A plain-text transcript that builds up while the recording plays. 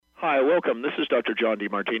Hi, welcome. This is Dr. John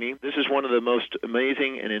DeMartini. This is one of the most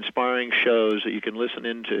amazing and inspiring shows that you can listen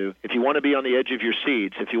into. If you want to be on the edge of your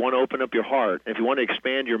seats, if you want to open up your heart, if you want to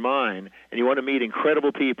expand your mind, and you want to meet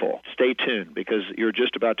incredible people, stay tuned because you're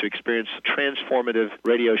just about to experience a transformative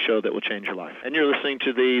radio show that will change your life. And you're listening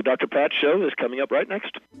to the Dr. Pat Show that's coming up right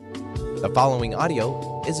next. The following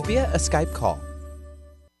audio is via a Skype call.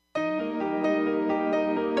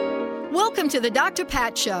 Welcome to the Dr.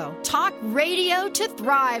 Pat Show. Talk radio to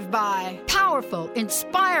thrive by. Powerful,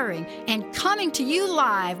 inspiring, and coming to you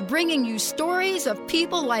live, bringing you stories of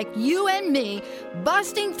people like you and me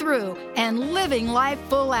busting through and living life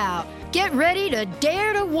full out. Get ready to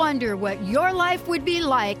dare to wonder what your life would be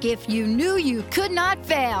like if you knew you could not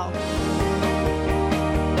fail.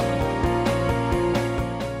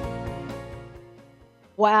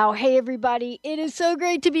 Wow. Hey, everybody. It is so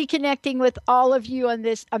great to be connecting with all of you on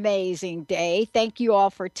this amazing day. Thank you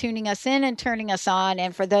all for tuning us in and turning us on.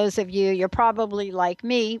 And for those of you, you're probably like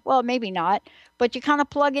me. Well, maybe not, but you're kind of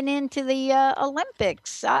plugging into the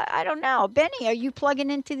Olympics. I don't know. Benny, are you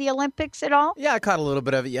plugging into the Olympics at all? Yeah, I caught a little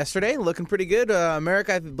bit of it yesterday. Looking pretty good.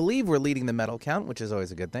 America, I believe we're leading the medal count, which is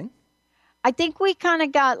always a good thing. I think we kind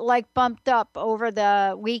of got bumped up over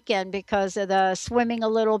the weekend because of the swimming a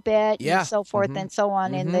little bit and so forth and so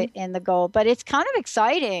on in the gold. But it's kind of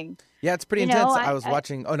exciting. Yeah, it's pretty intense. I was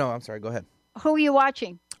watching. Oh, no, I'm sorry. Go ahead. Who are you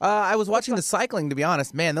watching? I was watching the cycling, to be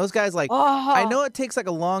honest. Man, those guys, I know it takes a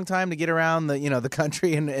long time to get around the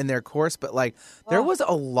country in their course, but there was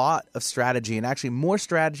a lot of strategy and actually more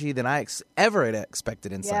strategy than I ever had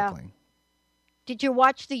expected in cycling. Did you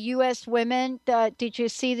watch the U.S. women? Did you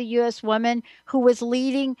see the U.S. woman who was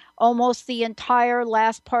leading almost the entire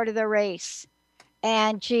last part of the race?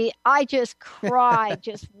 And I just cried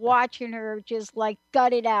just watching her just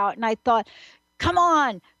gut it out. And I thought, come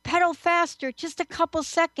on, pedal faster, just a couple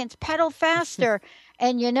seconds, pedal faster.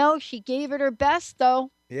 And, she gave it her best, though.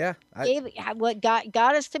 Yeah. What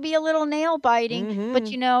got us to be a little nail biting. But,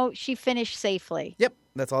 she finished safely. Yep.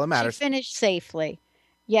 That's all that matters. She finished safely.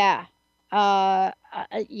 Yeah.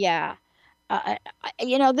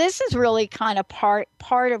 This is really kind of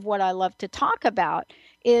part of what I love to talk about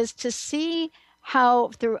is to see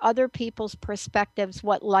how through other people's perspectives,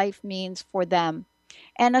 what life means for them.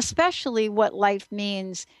 And especially what life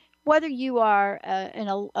means, whether you are an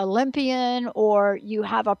Olympian or you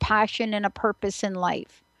have a passion and a purpose in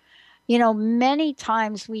life. Many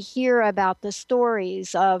times we hear about the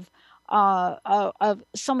stories of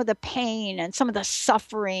some of the pain and some of the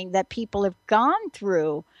suffering that people have gone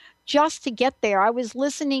through just to get there. I was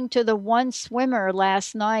listening to the one swimmer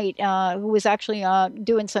last night who was actually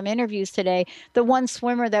doing some interviews today, the one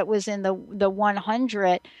swimmer that was in the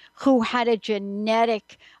 100 who had a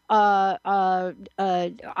genetic, what do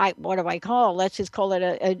I call? Let's just call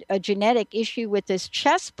it a genetic issue with his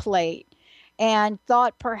chest plate and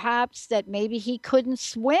thought perhaps that maybe he couldn't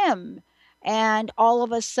swim. And all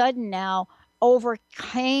of a sudden now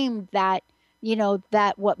overcame that,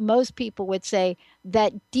 that what most people would say,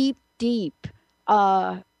 that deep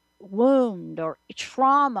wound or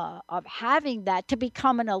trauma of having that to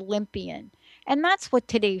become an Olympian. And that's what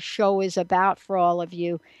today's show is about for all of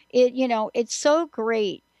you. It's so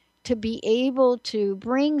great to be able to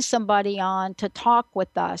bring somebody on to talk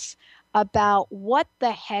with us about what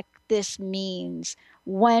the heck this means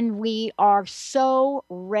when we are so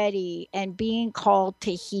ready and being called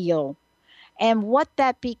to heal, and what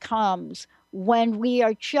that becomes when we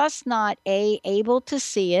are just not able to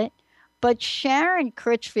see it. But Sharon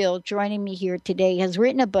Critchfield, joining me here today, has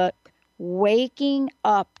written a book, Waking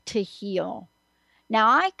Up to Heal. Now,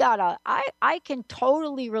 I can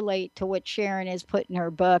totally relate to what Sharon has put in her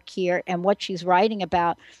book here and what she's writing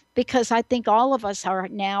about, because I think all of us are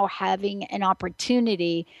now having an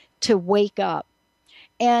opportunity to wake up.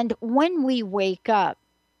 And when we wake up,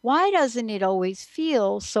 why doesn't it always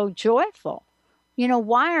feel so joyful?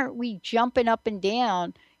 Why aren't we jumping up and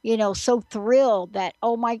down, so thrilled that,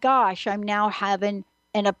 oh my gosh, I'm now having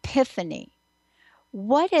an epiphany?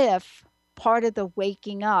 What if part of the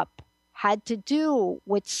waking up had to do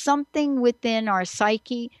with something within our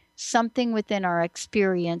psyche, something within our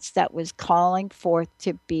experience that was calling forth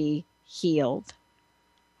to be healed?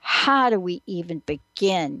 How do we even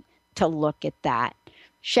begin to look at that?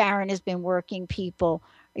 Sharon has been working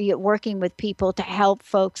with people to help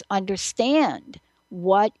folks understand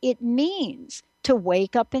what it means to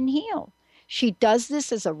wake up and heal. She does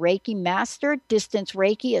this as a Reiki master. Distance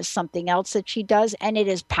Reiki is something else that she does, and it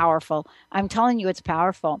is powerful. I'm telling you, it's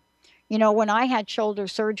powerful. When I had shoulder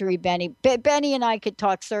surgery, Benny and I could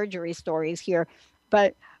talk surgery stories here,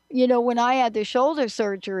 but, when I had the shoulder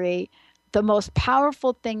surgery, the most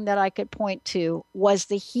powerful thing that I could point to was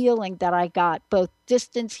the healing that I got, both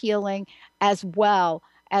distance healing as well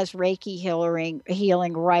as Reiki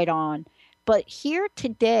healing right on. But here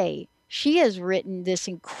today, she has written this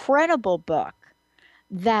incredible book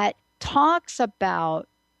that talks about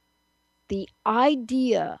the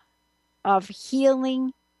idea of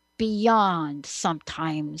healing beyond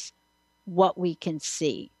sometimes what we can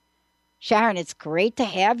see. Sharon, it's great to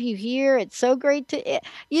have you here. It's so great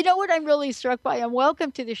you know what I'm really struck by? And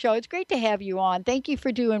welcome to the show. It's great to have you on. Thank you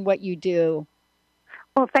for doing what you do.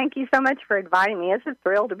 Well, thank you so much for inviting me. It's a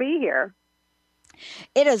thrill to be here.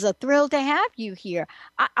 It is a thrill to have you here.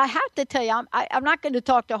 I have to tell you, I'm not going to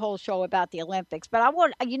talk the whole show about the Olympics, but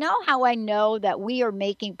you know how I know that we are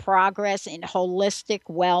making progress in holistic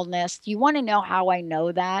wellness? Do you want to know how I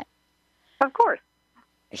know that? Of course.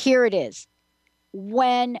 Here it is.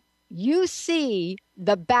 When you see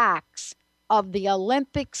the backs of the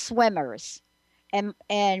Olympic swimmers and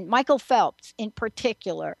Michael Phelps in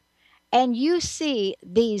particular, and you see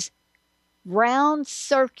these round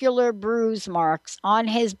circular bruise marks on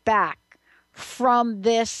his back from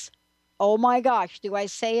this, oh my gosh, do I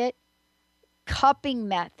say it? Cupping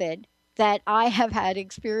method that I have had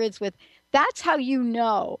experience with. That's how you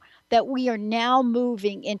know that we are now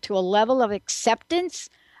moving into a level of acceptance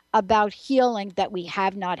about healing that we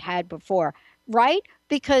have not had before, right?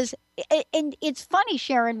 Because, and it's funny,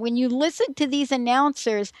 Sharon, when you listen to these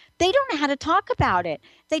announcers, they don't know how to talk about it.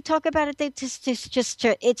 They talk about it,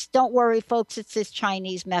 it's don't worry, folks, it's this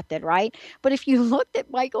Chinese method, right? But if you looked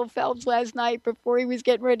at Michael Phelps last night before he was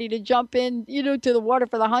getting ready to jump in, to the water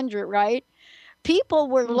for the 100, right? People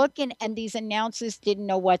were looking and these announcers didn't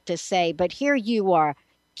know what to say. But here you are.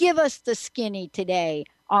 Give us the skinny today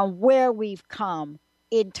on where we've come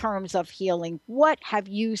in terms of healing. What have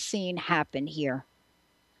you seen happen here?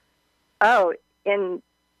 Oh,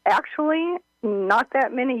 actually, not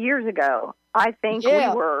that many years ago, I think we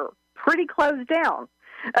were pretty closed down.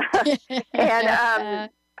 And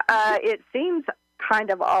it seems kind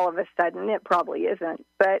of all of a sudden, it probably isn't,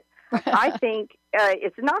 but I think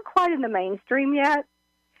it's not quite in the mainstream yet.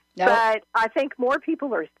 Nope. But I think more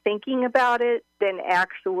people are thinking about it than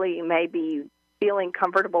actually maybe feeling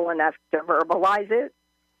comfortable enough to verbalize it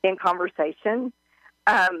in conversation.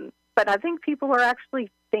 But I think people are actually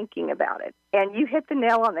thinking about it. And you hit the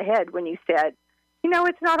nail on the head when you said,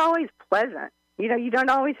 it's not always pleasant. You don't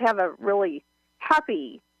always have a really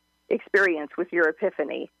happy experience with your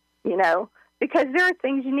epiphany, because there are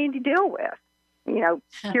things you need to deal with.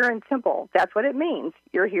 Pure and simple. That's what it means.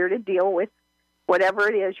 You're here to deal with whatever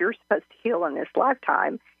it is you're supposed to heal in this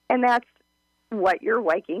lifetime, and that's what your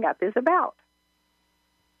waking up is about.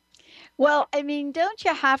 Well, don't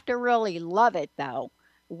you have to really love it, though,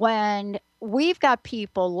 when we've got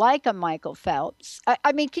people like a Michael Phelps?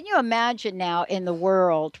 Can you imagine now in the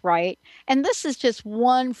world, right? And this is just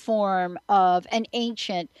one form of an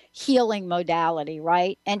ancient healing modality,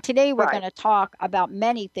 right? And today we're going to talk about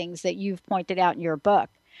many things that you've pointed out in your book.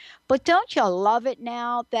 But don't you love it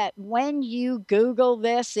now that when you Google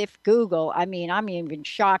this, I'm even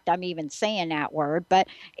shocked I'm even saying that word, but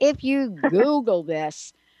if you Google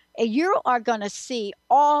this, you are going to see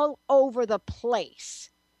all over the place,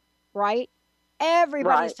 right?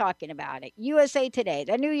 Everybody's talking about it. USA Today,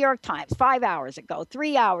 the New York Times, 5 hours ago,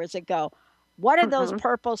 3 hours ago. What are those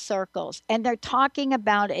purple circles? And they're talking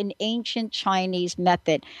about an ancient Chinese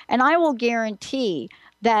method. And I will guarantee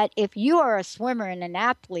that if you are a swimmer and an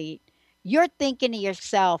athlete, you're thinking to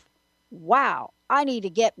yourself, wow, I need to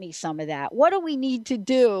get me some of that. What do we need to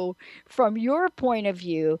do from your point of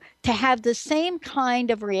view to have the same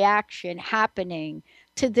kind of reaction happening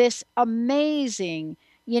to this amazing,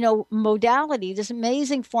 modality, this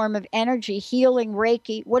amazing form of energy, healing,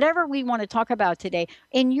 Reiki, whatever we want to talk about today?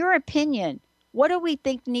 In your opinion, what do we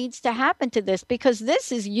think needs to happen to this? Because this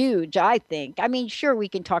is huge, I think. Sure, we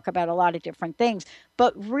can talk about a lot of different things,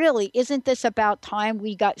 but really, isn't this about time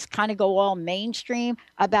we got kind of go all mainstream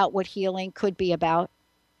about what healing could be about?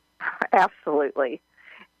 Absolutely.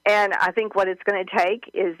 And I think what it's going to take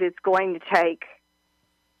is it's going to take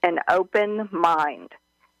an open mind.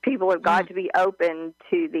 People have got to be open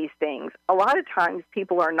to these things. A lot of times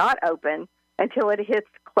people are not open until it hits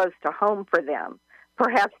close to home for them.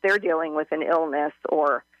 Perhaps they're dealing with an illness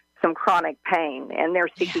or some chronic pain, and they're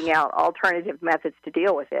seeking out alternative methods to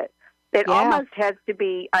deal with it. It almost has to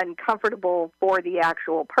be uncomfortable for the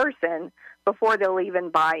actual person before they'll even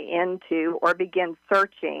buy into or begin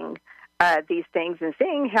searching these things and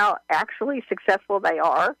seeing how actually successful they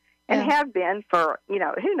are and have been for,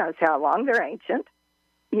 who knows how long. They're ancient,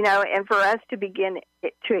 and for us to begin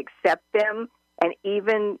to accept them and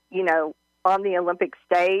even, on the Olympic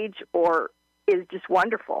stage is just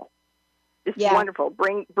wonderful. Just wonderful.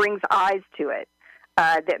 Brings eyes to it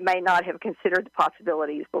that may not have considered the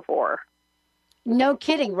possibilities before. No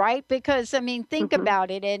kidding, right? Because, I mean, think about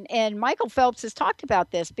it. And Michael Phelps has talked about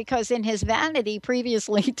this because in his vanity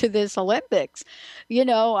previously to this Olympics,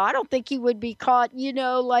 I don't think he would be caught,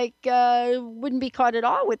 wouldn't be caught at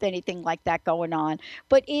all with anything like that going on.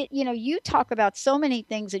 But, you talk about so many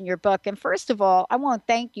things in your book. And first of all, I want to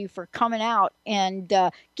thank you for coming out and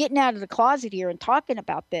getting out of the closet here and talking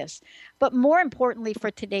about this. But more importantly for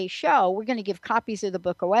today's show, we're going to give copies of the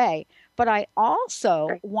book away. But I also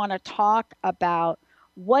want to talk about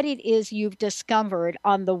what it is you've discovered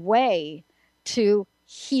on the way to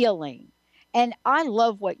healing. And I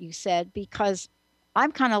love what you said because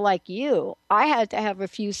I'm kind of like you. I had to have a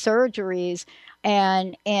few surgeries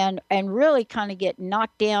and really kind of get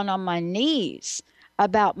knocked down on my knees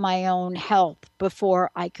about my own health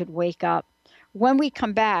before I could wake up. When we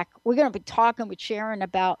come back, we're going to be talking with Sharon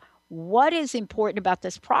about what is important about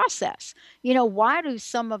this process. Why do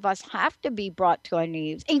some of us have to be brought to our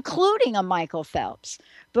knees, including a Michael Phelps,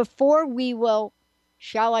 before we will,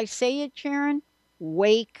 shall I say it, Sharon?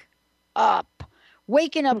 Wake up.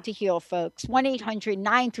 Waking up to heal, folks.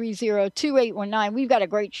 1-800-930-2819. We've got a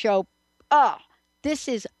great show. This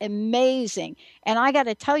is amazing. And I got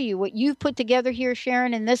to tell you, what you've put together here,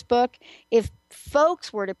 Sharon, in this book, if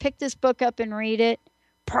folks were to pick this book up and read it,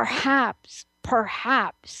 perhaps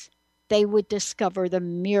they would discover the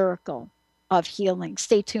miracle of healing.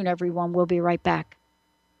 Stay tuned, everyone. We'll be right back.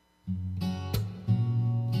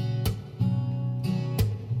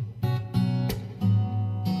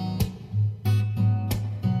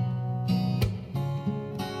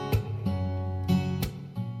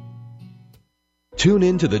 Tune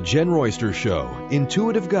in to The Jen Royster Show,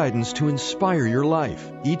 intuitive guidance to inspire your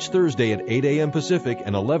life, each Thursday at 8 a.m. Pacific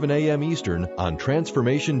and 11 a.m. Eastern on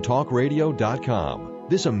TransformationTalkRadio.com.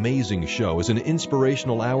 This amazing show is an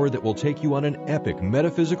inspirational hour that will take you on an epic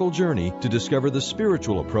metaphysical journey to discover the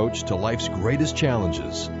spiritual approach to life's greatest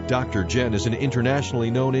challenges. Dr. Jen is an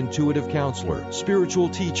internationally known intuitive counselor, spiritual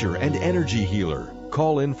teacher, and energy healer.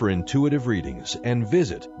 Call in for intuitive readings and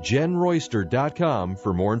visit JenRoyster.com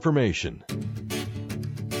for more information.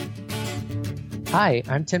 Hi,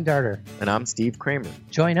 I'm Tim Darter. And I'm Steve Kramer.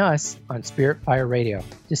 Join us on Spirit Fire Radio.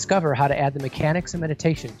 Discover how to add the mechanics of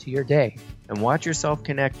meditation to your day. And watch yourself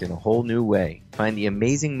connect in a whole new way. Find the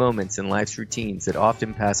amazing moments in life's routines that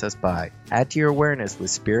often pass us by. Add to your awareness with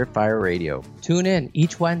Spirit Fire Radio. Tune in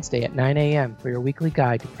each Wednesday at 9 a.m. for your weekly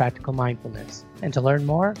guide to practical mindfulness. And to learn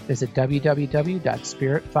more, visit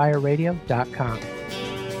www.spiritfireradio.com.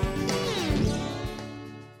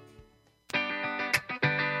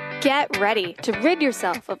 Get ready to rid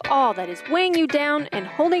yourself of all that is weighing you down and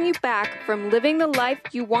holding you back from living the life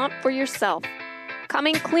you want for yourself.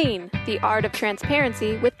 Coming Clean, The Art of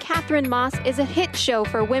Transparency with Catherine Moss is a hit show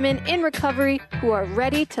for women in recovery who are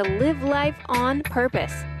ready to live life on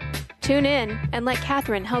purpose. Tune in and let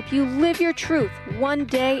Catherine help you live your truth one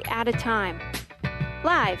day at a time.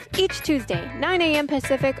 Live each Tuesday, 9 a.m.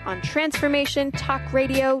 Pacific on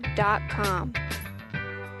TransformationTalkRadio.com.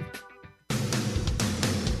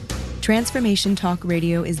 Transformation Talk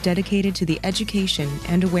Radio is dedicated to the education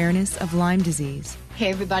and awareness of Lyme disease. Hey,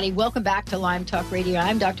 everybody. Welcome back to Lyme Talk Radio.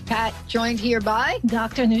 I'm Dr. Pat, joined here by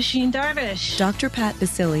Dr. Nusheen Darvish. Dr. Pat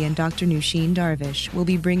Basili and Dr. Nusheen Darvish will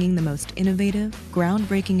be bringing the most innovative,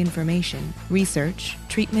 groundbreaking information, research,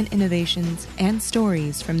 treatment innovations, and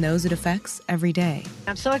stories from those it affects every day.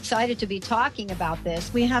 I'm so excited to be talking about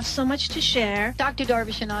this. We have so much to share. Dr.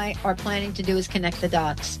 Darvish and I are planning to do is connect the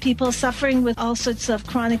dots. People suffering with all sorts of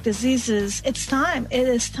chronic diseases, it's time. It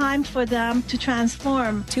is time for them to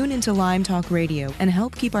transform. Tune into Lyme Talk Radio and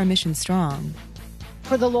help keep our mission strong.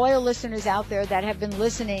 For the loyal listeners out there that have been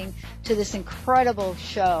listening to this incredible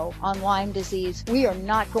show on Lyme disease, we are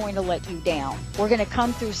not going to let you down. We're going to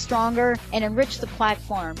come through stronger and enrich the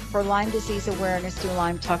platform for Lyme disease awareness through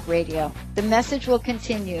Lyme Talk Radio. The message will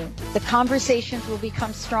continue, the conversations will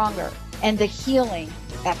become stronger, and the healing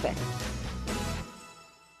epic.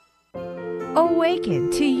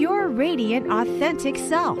 Awaken to your radiant, authentic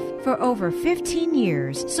self. For over 15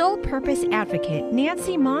 years, soul purpose advocate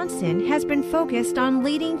Nancy Monson has been focused on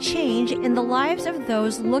leading change in the lives of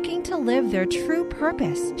those looking to live their true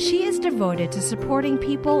purpose. She is devoted to supporting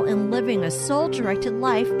people in living a soul-directed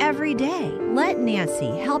life every day. Let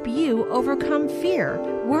Nancy help you overcome fear,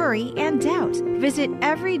 worry, and doubt. Visit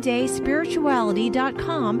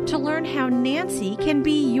everydayspirituality.com to learn how Nancy can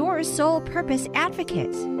be your soul purpose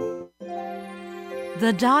advocate.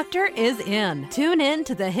 The Doctor is in. Tune in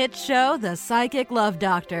to the hit show, The Psychic Love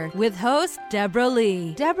Doctor, with host Deborah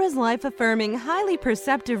Lee. Deborah's life-affirming, highly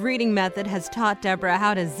perceptive reading method has taught Deborah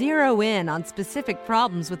how to zero in on specific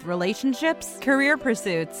problems with relationships, career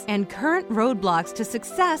pursuits, and current roadblocks to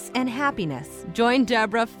success and happiness. Join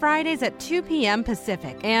Deborah Fridays at 2 p.m.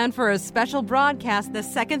 Pacific, and for a special broadcast the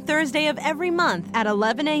second Thursday of every month at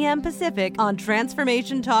 11 a.m. Pacific on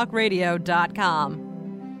TransformationTalkRadio.com.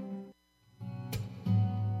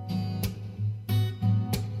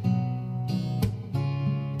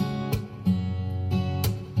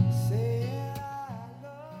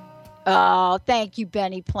 Oh, thank you,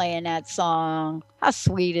 Benny, playing that song. How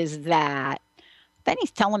sweet is that? Benny's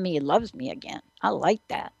telling me he loves me again. I like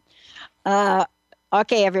that.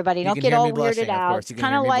 Okay, everybody, don't get all weirded out. It's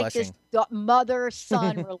kind of like this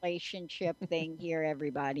mother-son relationship thing here,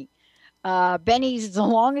 everybody. Benny's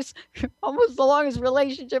almost the longest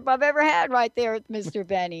relationship I've ever had right there with Mr.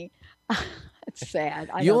 Benny. It's sad.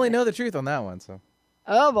 You only know the truth on that one, so.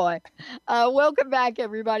 Oh, boy. Welcome back,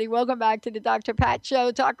 everybody. Welcome back to the Dr. Pat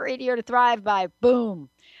Show, Talk Radio to Thrive by. Boom.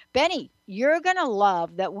 Benny, you're going to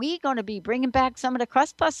love that we're going to be bringing back some of the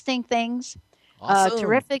crust-busting things. Awesome.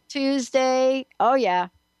 Terrific Tuesday. Oh, yeah.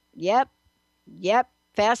 Yep.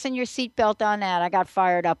 Fasten your seatbelt on that. I got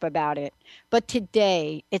fired up about it. But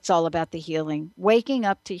today, it's all about the healing. Waking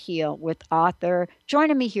Up to Heal with author.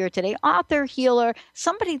 Joining me here today, author, healer,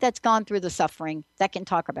 somebody that's gone through the suffering that can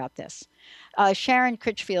talk about this. Sharon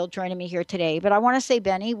Critchfield joining me here today. But I want to say,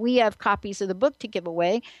 Benny, we have copies of the book to give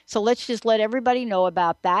away. So let's just let everybody know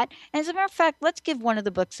about that. And as a matter of fact, let's give one of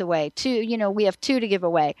the books away. We have two to give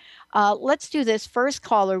away. Let's do this. First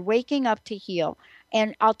caller, Waking Up to Heal.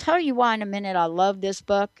 And I'll tell you why in a minute I love this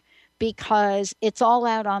book, because it's all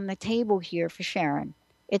out on the table here for Sharon.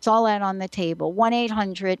 It's all out on the table.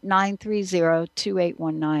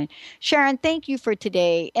 1-800-930-2819. Sharon, thank you for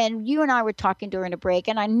today. And you and I were talking during a break,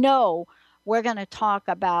 and I know we're going to talk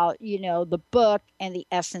about, the book and the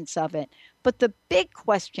essence of it. But the big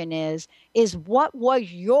question is what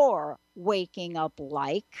was your waking up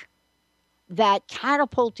like that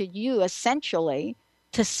catapulted you essentially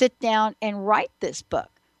to sit down and write this book?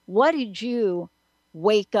 What did you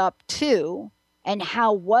wake up to, and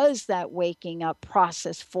how was that waking up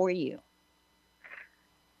process for you?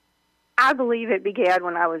 I believe it began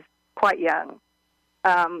when I was quite young.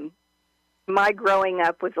 My growing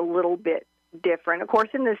up was a little bit different. Of course,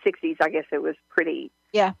 in the 60s, I guess it was pretty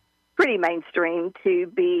mainstream to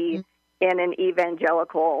be in an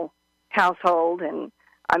evangelical household. And,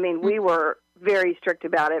 we were very strict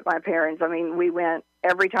about it, my parents. We went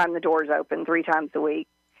every time the doors opened, 3 times a week.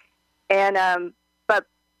 And but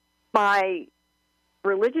my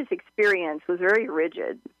religious experience was very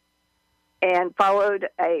rigid and followed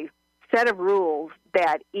a set of rules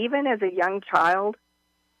that even as a young child,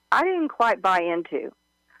 I didn't quite buy into.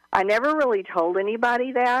 I never really told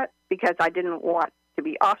anybody that because I didn't want to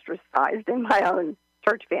be ostracized in my own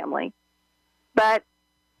church family. But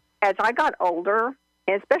as I got older,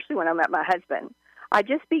 and especially when I met my husband, I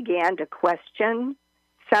just began to question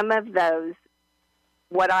some of those,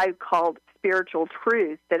 what I called spiritual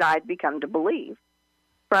truths that I'd become to believe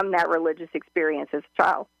from that religious experience as a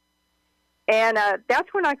child. And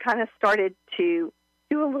that's when I kind of started to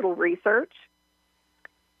do a little research.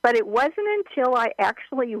 But it wasn't until I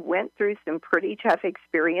actually went through some pretty tough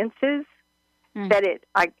experiences that it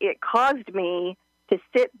caused me to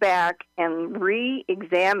sit back and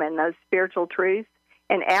re-examine those spiritual truths.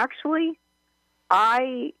 And actually,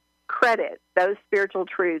 I credit those spiritual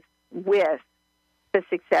truths with the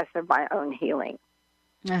success of my own healing.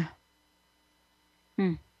 It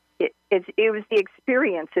was the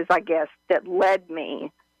experiences, I guess, that led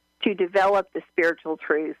me to develop the spiritual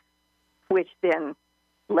truths, which then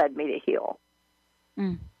led me to heal.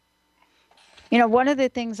 One of the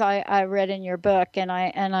things I read in your book, and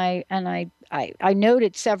I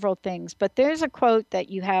noted several things, but there's a quote that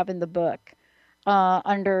you have in the book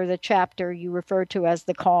under the chapter you refer to as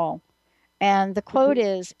the call. And the quote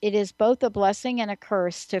is, "It is both a blessing and a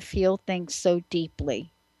curse to feel things so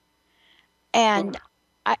deeply." And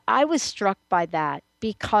I was struck by that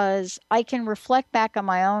because I can reflect back on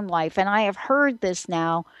my own life, and I have heard this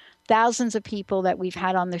now, thousands of people that we've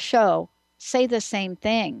had on the show say the same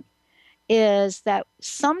thing, is that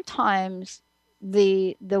sometimes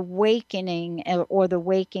the awakening or the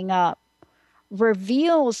waking up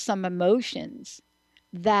reveals some emotions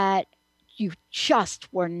that you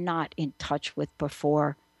just were not in touch with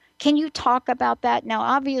before. Can you talk about that? Now,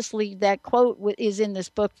 obviously, that quote is in this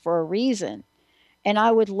book for a reason, and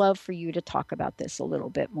I would love for you to talk about this a little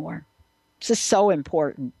bit more. This is so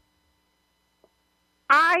important.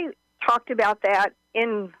 I talked about that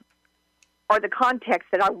or the context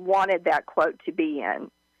that I wanted that quote to be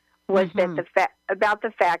in was that about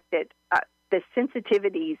the fact that the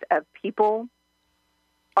sensitivities of people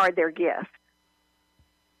are their gift.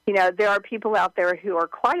 You know, there are people out there who are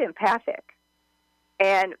quite empathic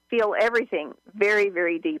and feel everything very,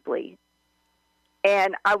 very deeply.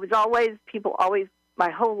 And people always, my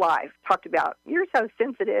whole life, talked about, you're so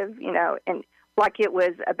sensitive, you know, and like it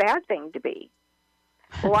was a bad thing to be.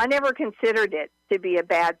 Well, I never considered it to be a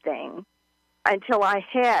bad thing until I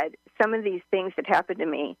had some of these things that happened to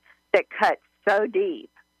me that cut so deep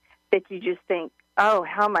that you just think, oh,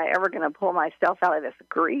 how am I ever going to pull myself out of this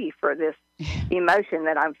grief or this emotion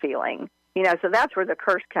that I'm feeling? You know, so that's where the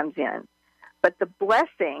curse comes in. But the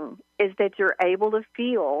blessing is that you're able to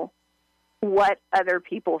feel what other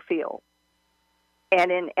people feel.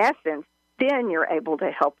 And in essence, then you're able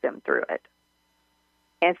to help them through it.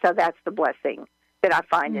 And so that's the blessing that I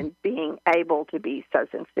find in being able to be so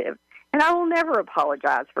sensitive. And I will never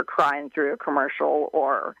apologize for crying through a commercial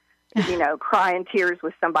or, you know, crying tears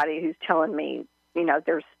with somebody who's telling me, you know,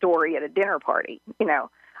 their story at a dinner party. You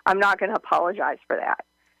know, I'm not going to apologize for that.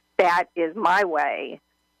 That is my way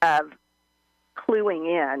of cluing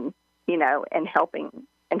in, you know, and helping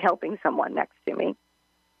someone next to me.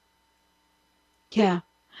 Yeah.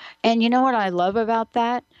 And you know what I love about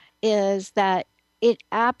that is that it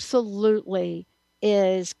absolutely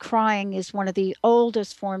is, crying is one of the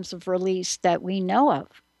oldest forms of release that we know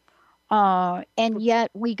of. And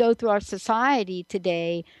yet we go through our society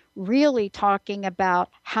today really talking about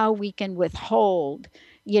how we can withhold,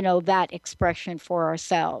 you know, that expression for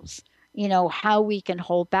ourselves, you know, how we can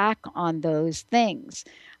hold back on those things.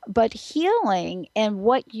 But healing and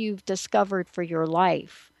what you've discovered for your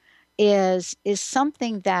life is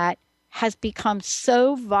something that has become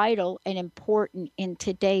so vital and important in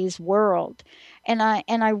today's world. And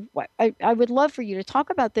I would love for you to talk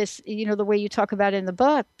about this, you know, the way you talk about it in the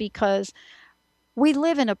book, because we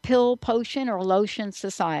live in a pill, potion, or lotion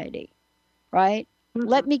society, right?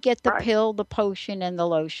 Let me get the pill, the potion, and the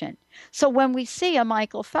lotion. So when we see a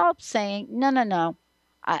Michael Phelps saying, no,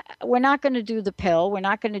 we're not going to do the pill, we're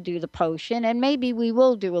not going to do the potion, and maybe we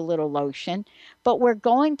will do a little lotion, but we're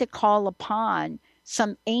going to call upon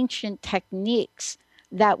some ancient techniques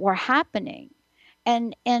that were happening.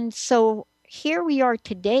 And so here we are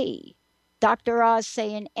today, Dr. Oz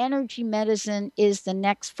saying energy medicine is the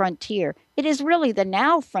next frontier. It is really the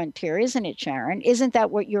now frontier, isn't it, Sharon? Isn't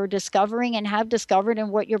that what you're discovering and have discovered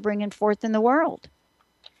and what you're bringing forth in the world?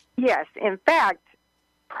 Yes. In fact,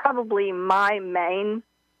 probably my main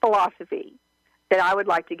philosophy that I would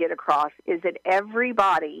like to get across is that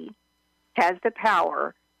everybody has the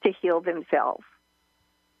power to heal themselves.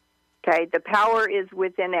 Okay? The power is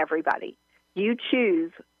within everybody. You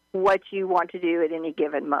choose what you want to do at any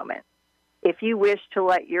given moment. If you wish to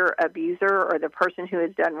let your abuser or the person who has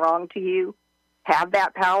done wrong to you have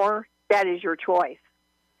that power, that is your choice.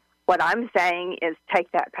 What I'm saying is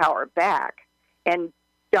take that power back and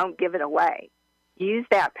don't give it away. Use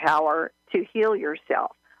that power to heal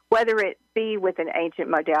yourself, whether it be with an ancient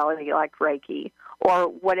modality like Reiki or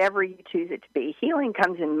whatever you choose it to be. Healing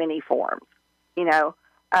comes in many forms. You know,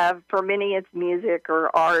 for many it's music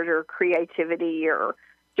or art or creativity or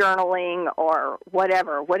journaling or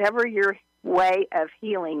whatever. Whatever your way of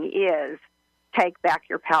healing is, take back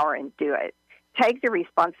your power and do it. Take the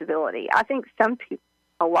responsibility. I think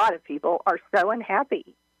a lot of people are so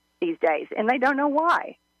unhappy these days, and they don't know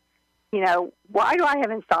why. You know, why do I have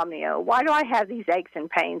insomnia? Why do I have these aches and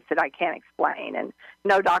pains that I can't explain, and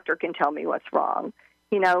no doctor can tell me what's wrong?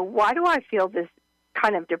 You know, why do I feel this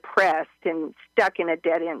kind of depressed and stuck in a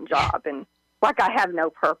dead-end job and like I have no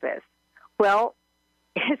purpose? Well,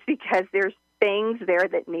 it's because there's things there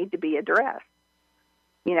that need to be addressed.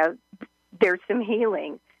 You know, there's some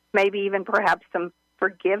healing, maybe even perhaps some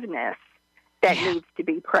forgiveness that needs to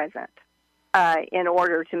be present in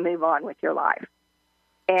order to move on with your life.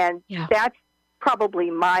 And that's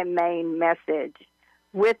probably my main message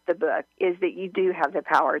with the book, is that you do have the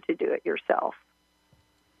power to do it yourself.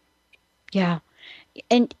 Yeah.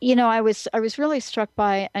 And, you know, I was really struck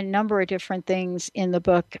by a number of different things in the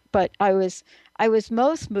book, but I was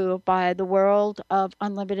most moved by the world of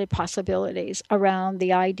unlimited possibilities around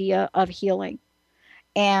the idea of healing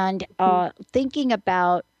and thinking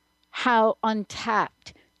about how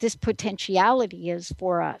untapped this potentiality is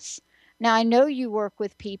for us. Now, I know you work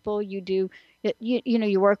with people, you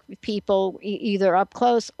work with people either up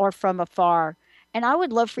close or from afar. And I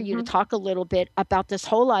would love for you to talk a little bit about this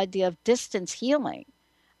whole idea of distance healing,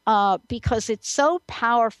 because it's so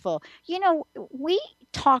powerful. You know, we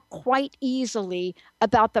talk quite easily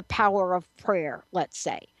about the power of prayer, let's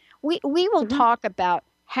say. We will talk about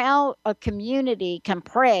how a community can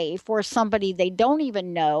pray for somebody they don't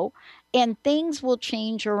even know, and things will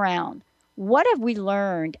change around. What have we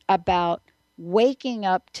learned about waking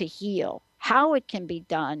up to heal, how it can be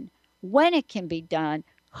done, when it can be done,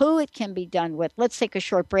 who it can be done with? Let's take a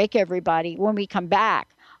short break, everybody. When we come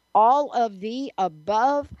back, all of the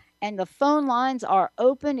above, and the phone lines are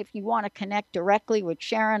open if you want to connect directly with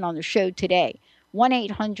Sharon on the show today.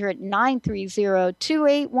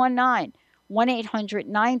 1-800-930-2819.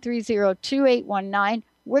 1-800-930-2819.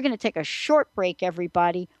 We're going to take a short break,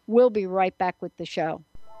 everybody. We'll be right back with the show.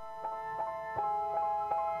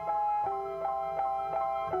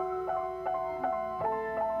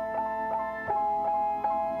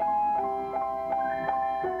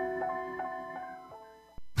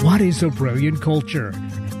 What is a brilliant culture?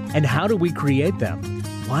 And how do we create them?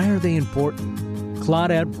 Why are they important?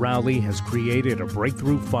 Claudette Rowley has created a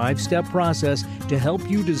breakthrough 5-step process to help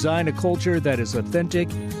you design a culture that is authentic,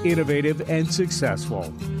 innovative, and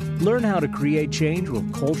successful. Learn how to create change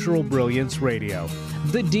with Cultural Brilliance Radio,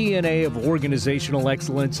 the DNA of organizational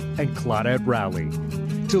excellence, and Claudette Rowley.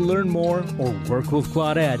 To learn more or work with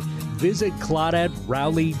Claudette, visit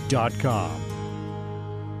ClaudetteRowley.com.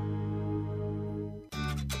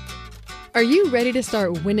 Are you ready to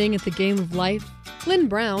start winning at the game of life? Lynn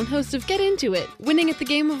Brown, host of Get Into It, Winning at the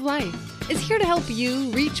Game of Life, is here to help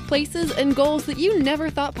you reach places and goals that you never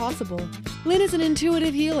thought possible. Lynn is an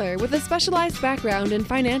intuitive healer with a specialized background in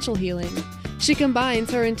financial healing. She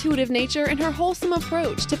combines her intuitive nature and her wholesome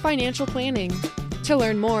approach to financial planning. To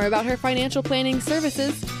learn more about her financial planning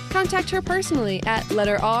services, contact her personally at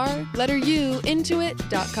intuit.com.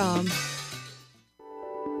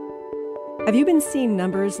 Have you been seeing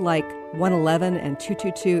numbers like 111 and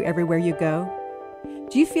 222 everywhere you go?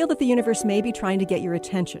 Do you feel that the universe may be trying to get your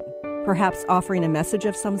attention, perhaps offering a message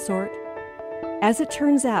of some sort? As it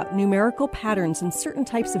turns out, numerical patterns and certain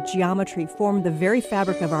types of geometry form the very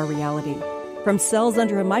fabric of our reality, from cells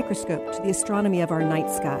under a microscope to the astronomy of our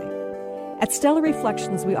night sky. At Stellar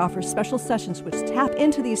Reflections, we offer special sessions which tap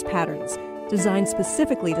into these patterns, designed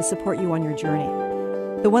specifically to support you on your journey.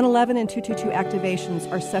 The 111 and 222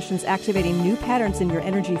 activations are sessions activating new patterns in your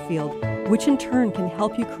energy field, which in turn can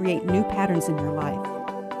help you create new patterns in your life.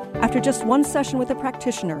 After just one session with a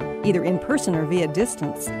practitioner, either in person or via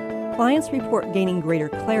distance, clients report gaining greater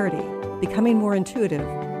clarity, becoming more intuitive,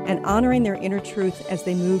 and honoring their inner truth as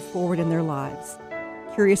they move forward in their lives.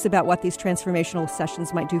 Curious about what these transformational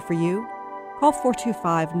sessions might do for you? Call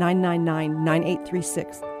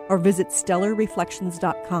 425-999-9836 or visit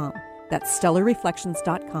stellarreflections.com. That's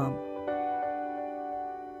stellarreflections.com.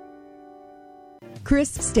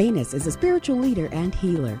 Chris Stanis is a spiritual leader and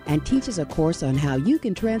healer and teaches a course on how you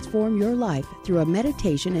can transform your life through a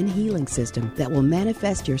meditation and healing system that will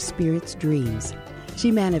manifest your spirit's dreams.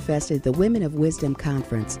 She manifested the Women of Wisdom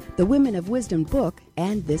Conference, the Women of Wisdom book,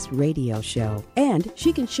 and this radio show. And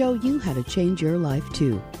she can show you how to change your life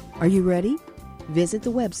too. Are you ready? Visit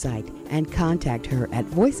the website and contact her at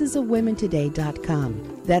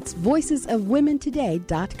voicesofwomentoday.com. That's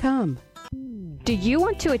voicesofwomentoday.com. Do you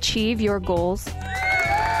want to achieve your goals?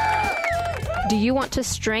 Do you want to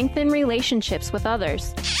strengthen relationships with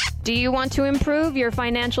others? Do you want to improve your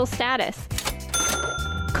financial status?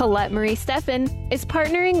 Colette Marie Steffen is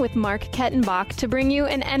partnering with Mark Kettenbach to bring you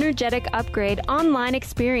an energetic upgrade online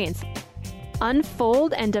experience.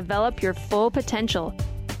 Unfold and develop your full potential.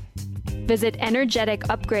 Visit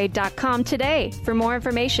energeticupgrade.com today for more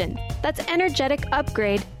information. That's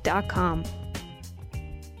energeticupgrade.com.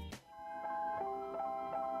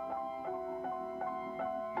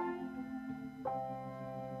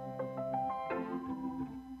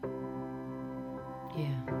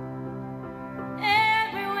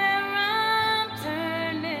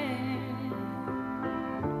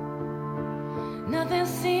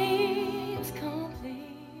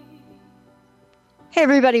 Hey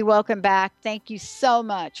everybody, welcome back. Thank you so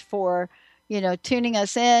much for, tuning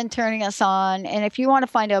us in, turning us on. And if you want to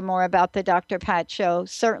find out more about the Dr. Pat Show,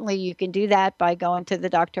 certainly you can do that by going to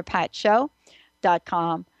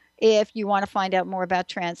thedrpatshow.com. If you want to find out more about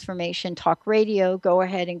Transformation Talk Radio, go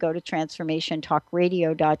ahead and go to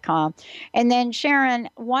transformationtalkradio.com. And then Sharon,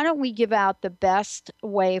 why don't we give out the best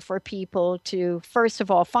way for people to, first of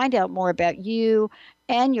all, find out more about you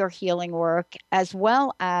and your healing work, as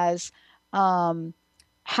well as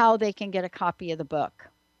how they can get a copy of the book?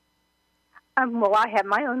 Well, I have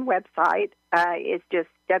my own website. It's just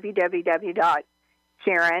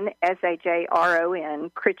www.Sharon,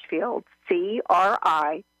 SHARON, Critchfield,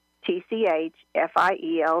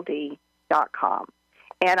 CRITCHFIELD.com.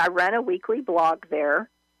 And I run a weekly blog there.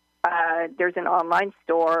 There's an online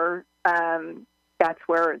store. that's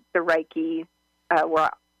where the Reiki,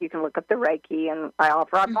 where you can look up the Reiki, and I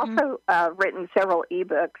offer. I've also written several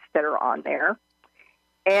ebooks that are on there.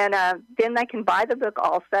 And then they can buy the book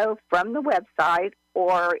also from the website,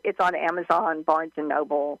 or it's on Amazon, Barnes &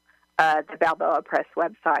 Noble, the Balboa Press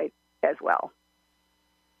website as well.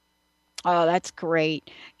 Oh, that's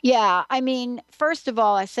great. Yeah, I mean, first of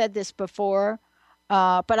all, I said this before,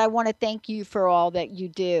 but I want to thank you for all that you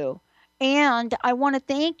do. And I want to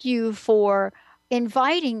thank you for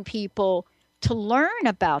inviting people to learn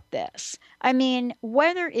about this. I mean,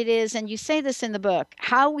 whether it is, and you say this in the book,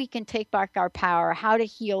 how we can take back our power, how to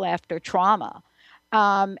heal after trauma.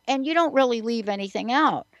 And you don't really leave anything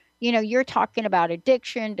out. You know, you're talking about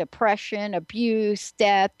addiction, depression, abuse,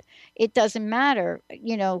 death. It doesn't matter.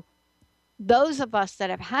 You know, those of us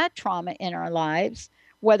that have had trauma in our lives,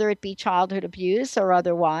 whether it be childhood abuse or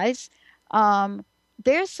otherwise,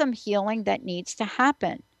 there's some healing that needs to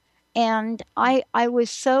happen. And I was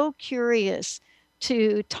so curious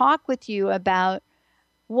to talk with you about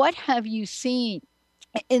what have you seen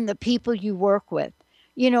in the people you work with?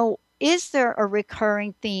 You know, is there a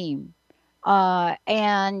recurring theme?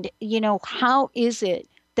 And, you know, how is it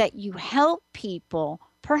that you help people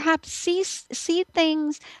perhaps see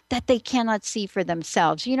things that they cannot see for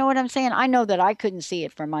themselves? You know what I'm saying? I know that I couldn't see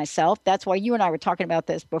it for myself. That's why you and I were talking about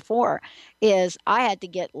this before, is I had to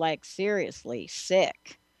get like seriously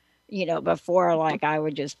sick, you know, before like I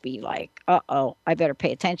would just be like, uh-oh, I better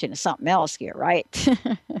pay attention to something else here, right?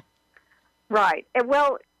 Right. And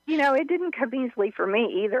well, you know, it didn't come easily for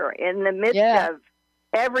me either. In the midst of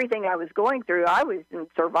everything I was going through, I was in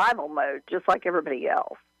survival mode, just like everybody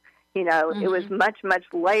else. You know, it was much, much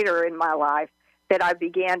later in my life that I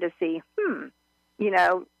began to see, you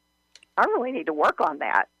know, I really need to work on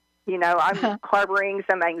that. You know, I'm harboring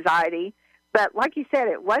some anxiety. But like you said,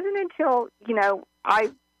 it wasn't until, you know,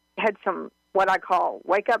 I had some what I call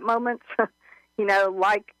wake-up moments, you know,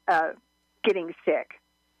 like getting sick.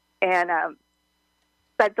 And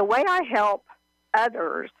but the way I help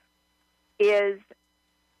others is,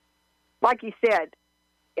 like you said,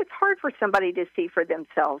 it's hard for somebody to see for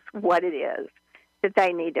themselves what it is that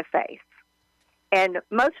they need to face. And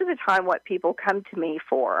most of the time what people come to me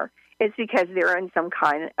for is because they're in some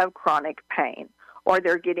kind of chronic pain or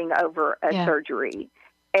they're getting over a surgery.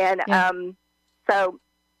 And so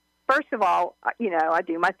first of all, you know, I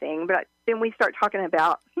do my thing, but then we start talking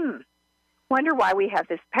about, wonder why we have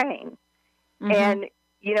this pain. And,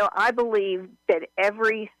 you know, I believe that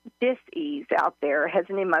every dis-ease out there has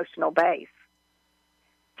an emotional base.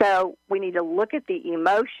 So we need to look at the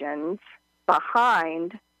emotions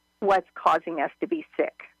behind what's causing us to be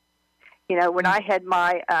sick. You know, when I had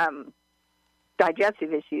my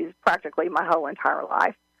digestive issues practically my whole entire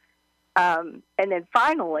life, and then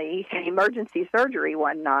finally had emergency surgery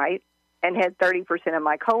one night and had 30% of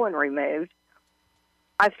my colon removed,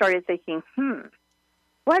 I started thinking,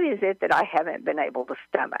 what is it that I haven't been able to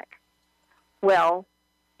stomach? Well,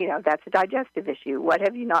 you know, that's a digestive issue. What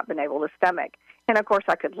have you not been able to stomach? And, of course,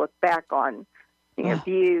 I could look back on the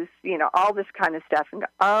abuse, you know, all this kind of stuff and go,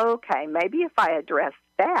 okay, maybe if I address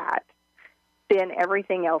that, then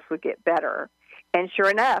everything else would get better. And sure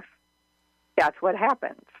enough, that's what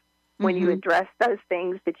happens when you address those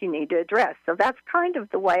things that you need to address. So that's kind of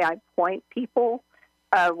the way I point people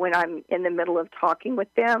when I'm in the middle of talking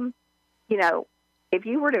with them. You know, if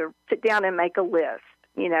you were to sit down and make a list,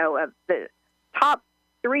 you know, of the top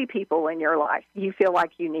 3 people in your life you feel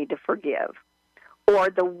like you need to forgive, or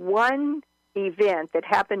the one event that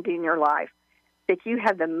happened in your life that you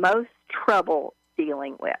have the most trouble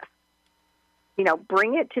dealing with, you know,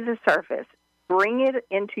 bring it to the surface, bring it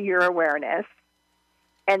into your awareness,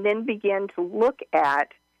 and then begin to look at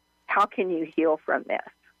how can you heal from this.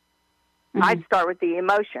 I'd start with the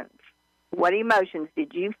emotions. What emotions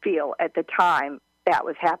did you feel at the time that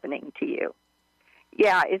was happening to you?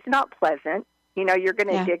 Yeah, it's not pleasant. You know, you're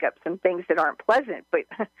going to dig up some things that aren't pleasant, but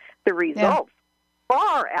the results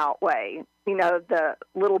far outweigh, you know, the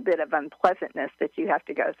little bit of unpleasantness that you have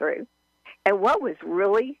to go through. And what was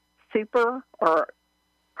really super, or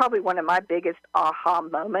probably one of my biggest aha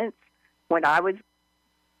moments when I was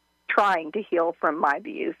trying to heal from my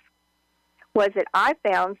abuse, was that I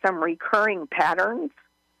found some recurring patterns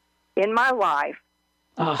in my life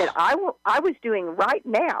that I was doing right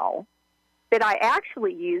now that I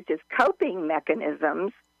actually used as coping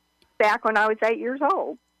mechanisms back when I was 8 years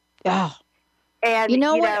old. And you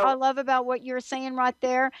know what I love about what you're saying right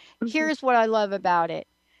there? Here's what I love about it.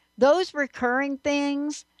 Those recurring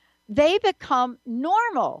things, they become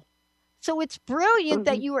normal. So it's brilliant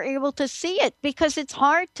that you were able to see it, because it's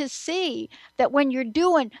hard to see that when you're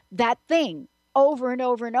doing that thing, over and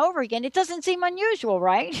over and over again, it doesn't seem unusual,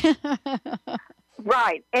 right?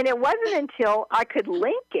 Right. And it wasn't until I could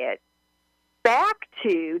link it back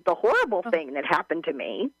to the horrible thing that happened to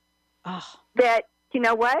me that, you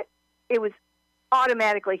know what? It was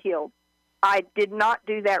automatically healed. I did not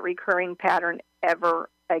do that recurring pattern ever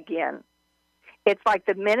again. It's like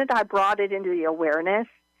the minute I brought it into the awareness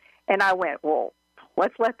and I went, well,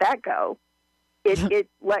 let's let that go. It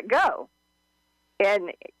let go.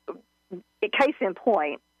 And a case in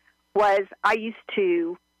point was I used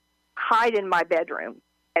to hide in my bedroom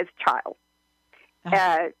as a child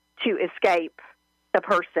to escape the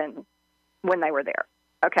person when they were there.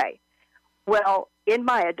 Okay. Well, in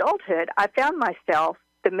my adulthood, I found myself,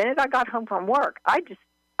 the minute I got home from work, I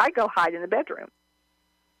go hide in the bedroom.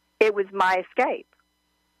 It was my escape.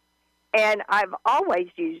 And I've always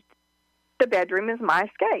used the bedroom as my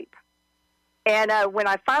escape. And when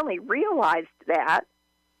I finally realized that,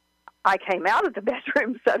 I came out of the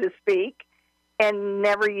bedroom, so to speak, and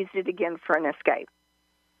never used it again for an escape.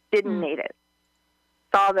 Didn't need it.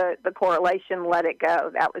 Saw the correlation, let it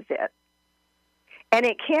go. That was it. And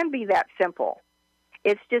it can be that simple.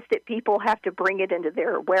 It's just that people have to bring it into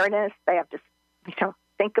their awareness. They have to,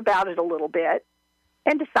 think about it a little bit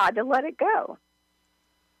and decide to let it go.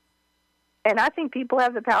 And I think people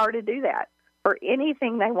have the power to do that for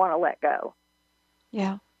anything they want to let go.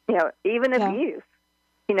 Yeah. Even abuse.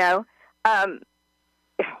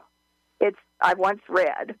 I once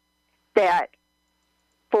read that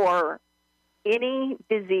for any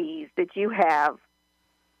disease that you have,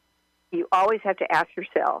 you always have to ask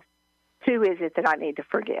yourself, who is it that I need to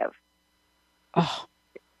forgive? Oh.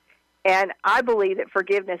 And I believe that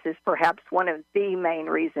forgiveness is perhaps one of the main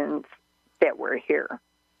reasons that we're here.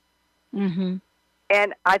 Mm-hmm.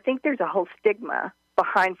 And I think there's a whole stigma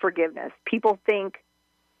behind forgiveness. People think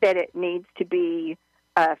that it needs to be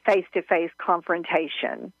a face-to-face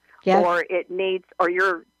confrontation, or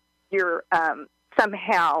you're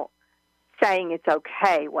somehow saying it's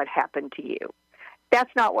okay what happened to you.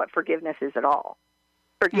 That's not what forgiveness is at all.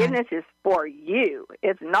 Forgiveness is for you.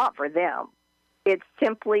 It's not for them. It's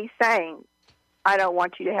simply saying, I don't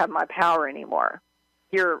want you to have my power anymore.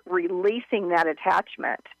 You're releasing that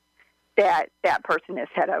attachment that person has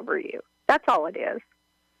had over you. That's all it is.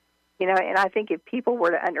 And I think if people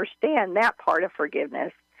were to understand that part of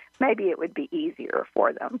forgiveness, maybe it would be easier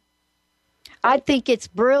for them. I think it's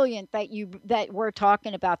brilliant that we're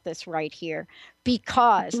talking about this right here,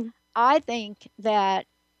 because I think that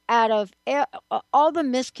out of all the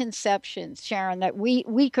misconceptions, Sharon, that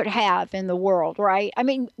we could have in the world, right? I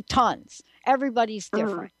mean, tons. Everybody's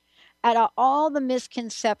different. Out of all the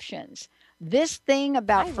misconceptions, this thing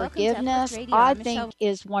about forgiveness, I think,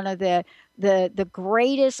 is one of the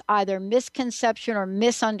greatest either misconception or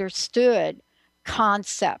misunderstood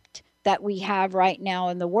concept that we have right now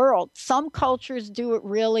in the world. Some cultures do it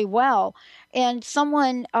really well. And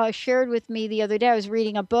someone shared with me the other day, I was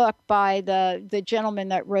reading a book by the gentleman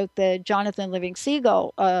that wrote the Jonathan Living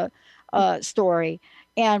Seagull story.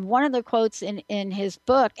 And one of the quotes in his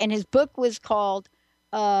book, and his book was called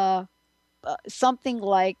something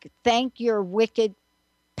like, Thank Your Wicked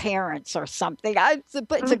Parents or something. It's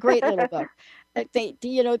a great little book.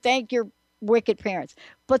 Thank your wicked parents.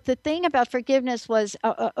 But the thing about forgiveness was,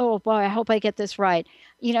 oh boy, I hope I get this right.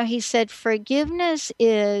 He said forgiveness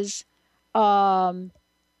is,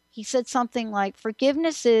 he said something like,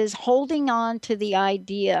 forgiveness is holding on to the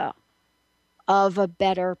idea of a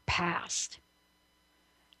better past.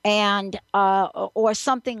 And, or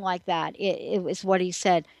something like that. It was what he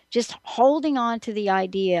said, just holding on to the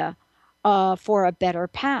idea for a better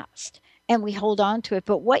past. And we hold on to it.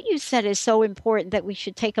 But what you said is so important that we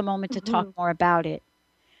should take a moment to talk more about it.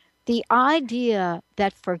 The idea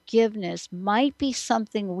that forgiveness might be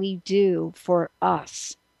something we do for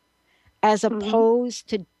us, as opposed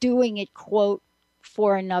to doing it, quote,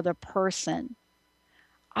 for another person.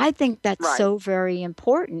 I think that's so very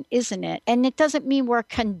important, isn't it? And it doesn't mean we're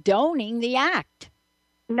condoning the act.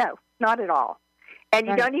 No, not at all. And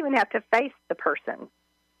you don't even have to face the person.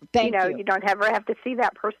 Thank you. You don't ever have to see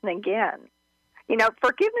that person again.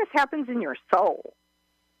 Forgiveness happens in your soul.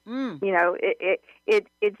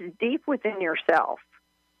 It's deep within yourself.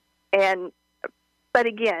 But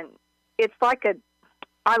again, it's like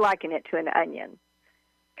I liken it to an onion.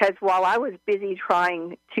 Because while I was busy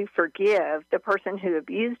trying to forgive the person who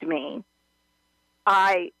abused me,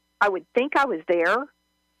 I would think I was there,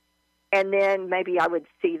 and then maybe I would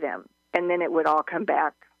see them, and then it would all come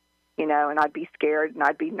back, and I'd be scared and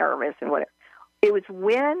I'd be nervous and whatever. It was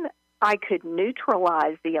when I could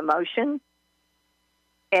neutralize the emotion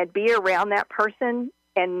and be around that person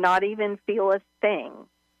and not even feel a thing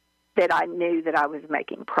that I knew that I was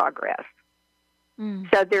making progress.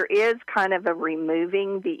 So there is kind of a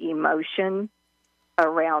removing the emotion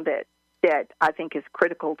around it that I think is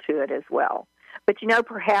critical to it as well. But,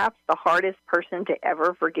 perhaps the hardest person to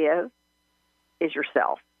ever forgive is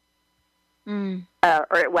yourself. Or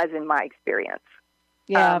it was in my experience.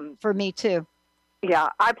 Yeah, for me too. Yeah,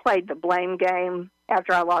 I played the blame game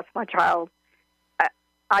after I lost my child.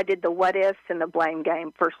 I did the what ifs and the blame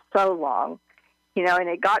game for so long, and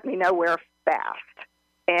it got me nowhere fast.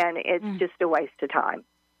 And it's just a waste of time.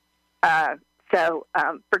 So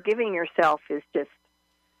forgiving yourself is just,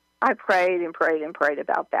 I prayed and prayed and prayed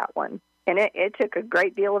about that one. And it took a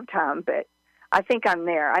great deal of time, but I think I'm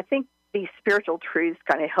there. I think these spiritual truths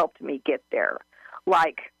kind of helped me get there.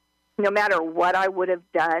 Like, no matter what I would have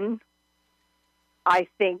done, I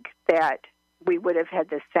think that we would have had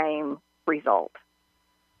the same result.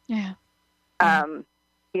 Yeah.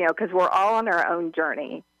 Because we're all on our own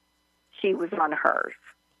journey. She was on hers.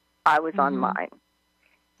 I was on mine.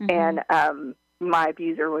 And my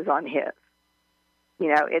abuser was on his.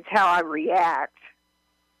 It's how I react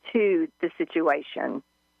to the situation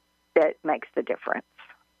that makes the difference.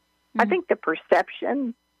 I think the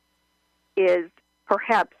perception is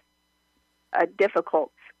perhaps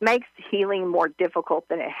makes healing more difficult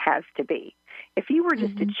than it has to be. If you were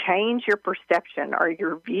just to change your perception or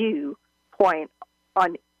your viewpoint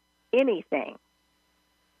on anything,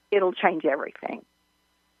 it'll change everything.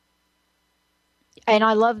 And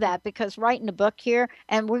I love that, because writing the book here,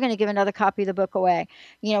 and we're going to give another copy of the book away.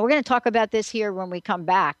 We're going to talk about this here when we come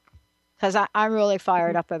back, because I'm really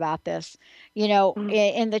fired up about this.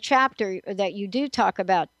 In the chapter that you do talk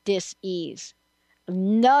about dis-ease,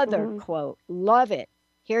 another quote, love it.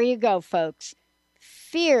 Here you go, folks.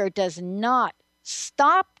 Fear does not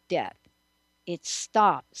stop death. It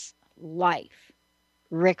stops life.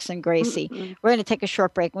 Ricks and Gracie. We're going to take a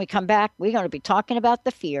short break. When we come back, we're going to be talking about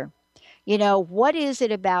the fear. What is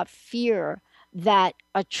it about fear that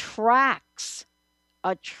attracts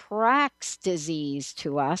disease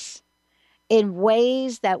to us in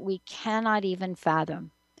ways that we cannot even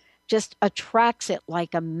fathom? Just attracts it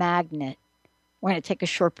like a magnet. We're going to take a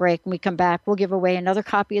short break. When we come back, we'll give away another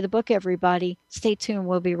copy of the book, everybody. Stay tuned.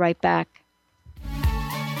 We'll be right back.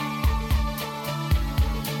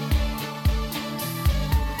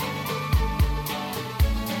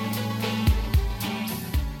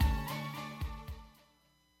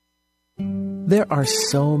 There are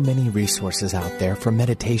so many resources out there for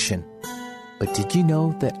meditation. But did you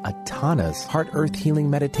know that Atana's Heart Earth Healing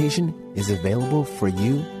Meditation is available for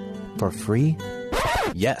you for free?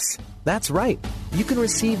 Yes, that's right. You can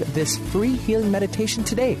receive this free healing meditation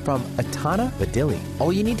today from Atana Badili.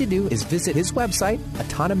 All you need to do is visit his website,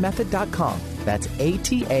 atanamethod.com. That's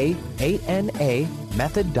ATAANA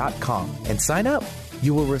method.com, and sign up.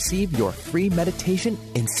 You will receive your free meditation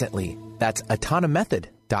instantly. That's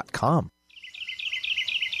atanamethod.com.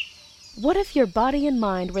 What if your body and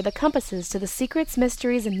mind were the compasses to the secrets,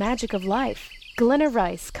 mysteries, and magic of life? Glenna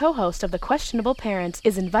Rice, co-host of The Questionable Parent,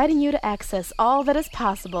 is inviting you to access all that is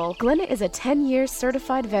possible. Glenna is a 10-year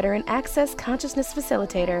certified veteran access consciousness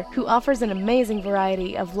facilitator who offers an amazing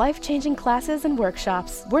variety of life-changing classes and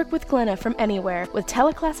workshops. Work with Glenna from anywhere, with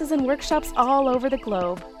teleclasses and workshops all over the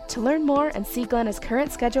globe. To learn more and see Glenna's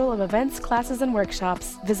current schedule of events, classes, and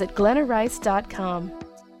workshops, visit glennarice.com.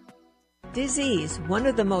 Disease, one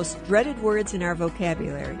of the most dreaded words in our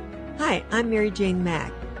vocabulary. Hi, I'm Mary Jane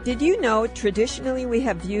Mack. Did you know traditionally we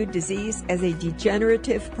have viewed disease as a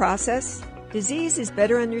degenerative process? Disease is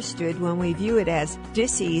better understood when we view it as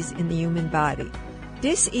dis-ease in the human body.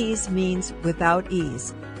 Dis-ease means without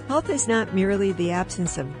ease. Health is not merely the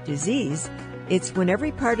absence of disease, it's when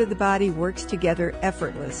every part of the body works together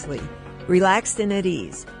effortlessly, relaxed and at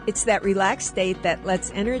ease. It's that relaxed state that lets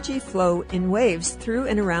energy flow in waves through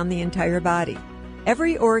and around the entire body.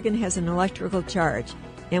 Every organ has an electrical charge,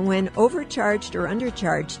 and when overcharged or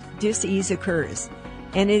undercharged, dis-ease occurs.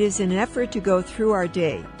 And it is an effort to go through our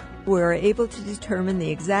day. We are able to determine the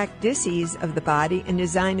exact dis-ease of the body and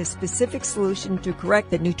design a specific solution to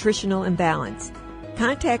correct the nutritional imbalance.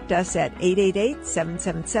 Contact us at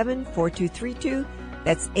 888-777-4232.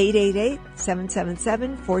 That's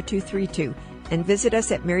 888-777-4232. And visit us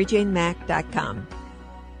at maryjanemack.com.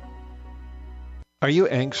 Are you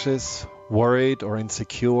anxious, worried, or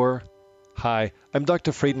insecure? Hi, I'm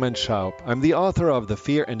Dr. Friedman Schaub. I'm the author of The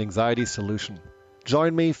Fear and Anxiety Solution.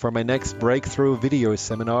 Join me for my next breakthrough video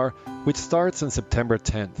seminar, which starts on September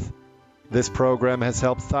 10th. This program has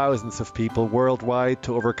helped thousands of people worldwide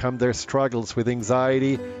to overcome their struggles with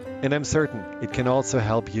anxiety, and I'm certain it can also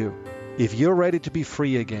help you. If you're ready to be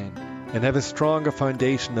free again and have a stronger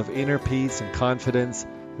foundation of inner peace and confidence,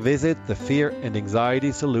 visit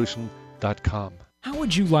thefearandanxietysolution.com. How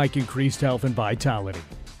would you like increased health and vitality?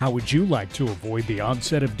 How would you like to avoid the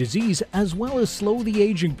onset of disease as well as slow the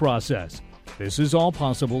aging process? This is all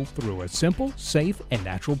possible through a simple, safe, and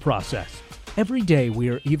natural process. Every day we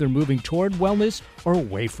are either moving toward wellness or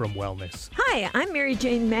away from wellness. Hi, I'm Mary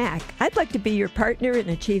Jane Mack. I'd like to be your partner in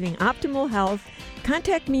achieving optimal health.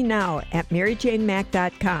 Contact me now at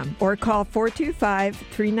maryjanemack.com or call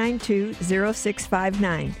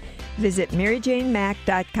 425-392-0659. Visit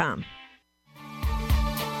maryjanemack.com.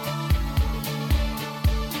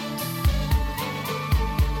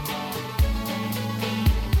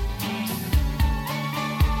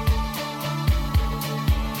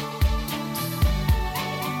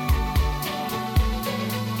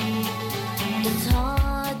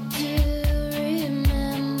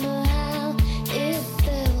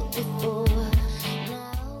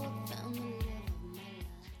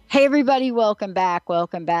 Hey, everybody, welcome back.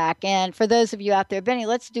 Welcome back. And for those of you out there, Benny,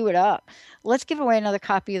 let's do it up. Let's give away another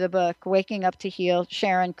copy of the book, Waking Up to Heal.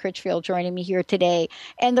 Sharon Critchfield joining me here today.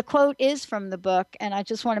 And the quote is from the book, and I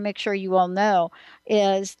just want to make sure you all know,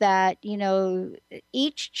 is that, you know,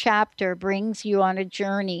 each chapter brings you on a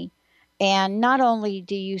journey. And not only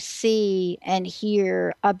do you see and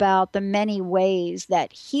hear about the many ways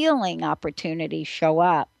that healing opportunities show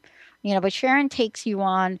up, you know, but Sharon takes you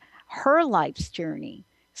on her life's journey,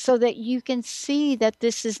 so that you can see that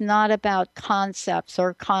this is not about concepts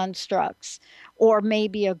or constructs or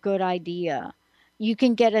maybe a good idea. You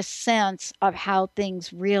can get a sense of how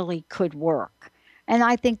things really could work. And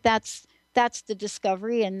I think that's the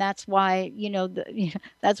discovery, and that's why,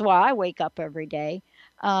 that's why I wake up every day.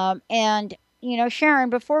 And, Sharon,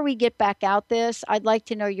 before we get back out this, I'd like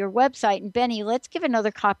to know your website. And Benny, let's give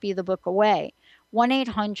another copy of the book away.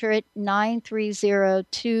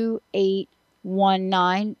 1-800-930-2819.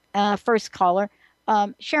 First caller.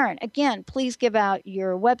 Sharon, again, please give out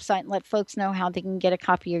your website and let folks know how they can get a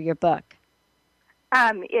copy of your book.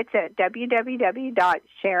 It's at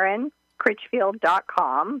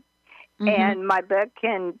www.sharoncritchfield.com. Mm-hmm. And my book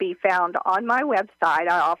can be found on my website.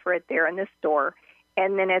 I offer it there in the store.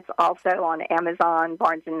 And then it's also on Amazon,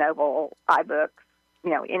 Barnes & Noble, iBooks,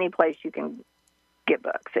 any place you can get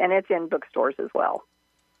books. And it's in bookstores as well.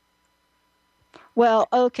 Well,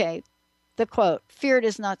 okay. The quote, fear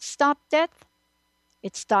does not stop death,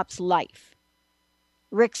 it stops life.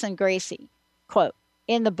 Ricks and Gracie, quote,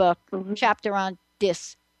 in the book, chapter on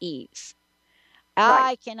dis-ease.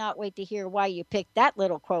 Right. I cannot wait to hear why you picked that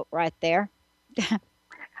little quote right there.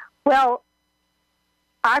 Well,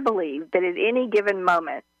 I believe that at any given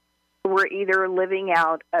moment, we're either living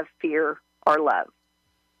out of fear or love,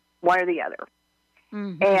 one or the other.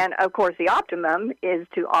 Mm-hmm. And, of course, the optimum is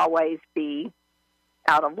to always be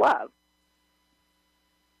out of love.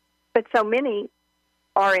 But so many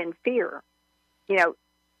are in fear.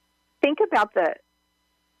 Think about the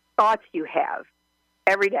thoughts you have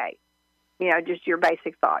every day, just your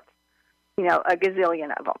basic thoughts, a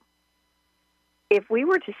gazillion of them. If we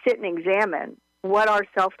were to sit and examine what our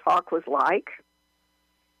self-talk was like,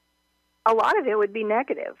 a lot of it would be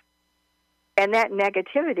negative. And that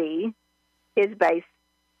negativity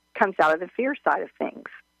comes out of the fear side of things.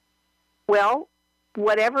 Well,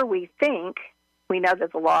 whatever we think, we know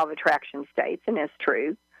that the law of attraction states, and it's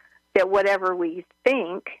true, that whatever we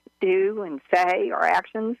think, do, and say, or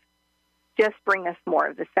actions, just bring us more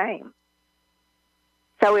of the same.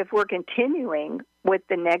 So if we're continuing with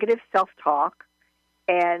the negative self-talk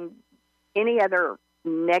and any other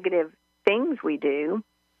negative things we do,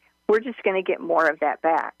 we're just going to get more of that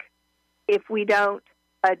back. If we don't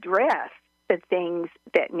address the things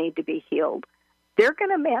that need to be healed, they're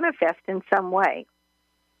going to manifest in some way.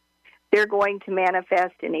 They're going to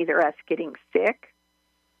manifest in either us getting sick.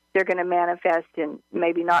 They're going to manifest in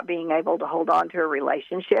maybe not being able to hold on to a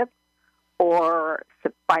relationship or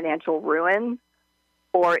financial ruin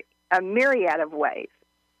or a myriad of ways,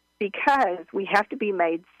 because we have to be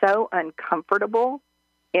made so uncomfortable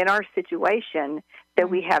in our situation that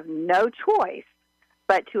we have no choice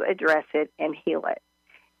but to address it and heal it.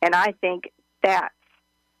 And I think that's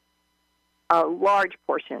a large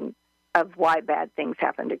portion of why bad things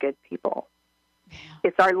happen to good people. Yeah.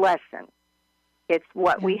 It's our lesson. It's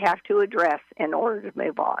what we have to address in order to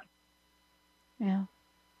move on. Yeah.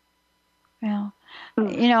 Yeah.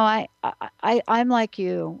 I'm like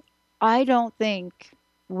you. I don't think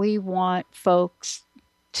we want folks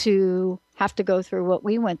to have to go through what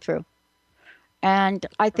we went through. And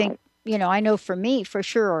I think, I know for me, for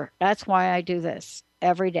sure, that's why I do this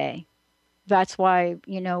every day. That's why,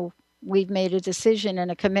 we've made a decision and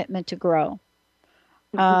a commitment to grow.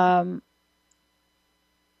 Mm-hmm.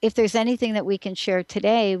 if there's anything that we can share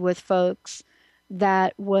today with folks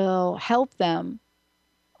that will help them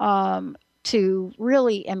to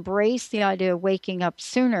really embrace the idea of waking up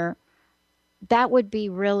sooner, that would be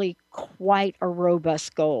really quite a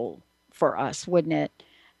robust goal for us, wouldn't it?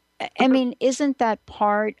 I mean, isn't that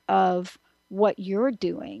part of what you're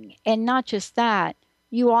doing? And not just that,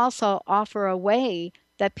 you also offer a way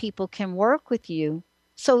that people can work with you,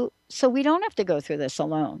 so we don't have to go through this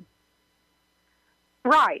alone.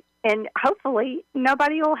 Right. And hopefully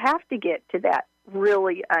nobody will have to get to that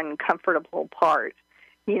really uncomfortable part,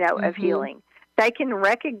 of healing. They can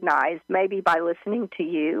recognize, maybe by listening to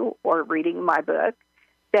you or reading my book,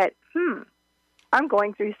 that, I'm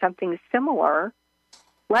going through something similar.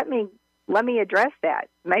 Let me address that.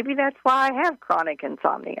 Maybe that's why I have chronic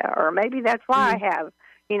insomnia, or maybe that's why I have,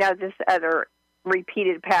 this other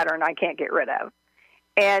repeated pattern I can't get rid of.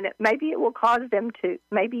 And maybe it will cause them to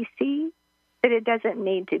maybe see that it doesn't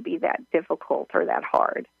need to be that difficult or that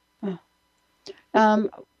hard.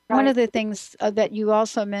 One of the things that you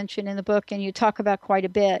also mention in the book, and you talk about quite a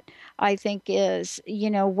bit, I think, is,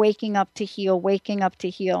 waking up to heal, waking up to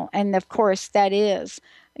heal. And of course, that is,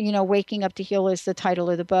 Waking Up to Heal is the title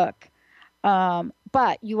of the book.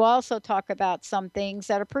 But you also talk about some things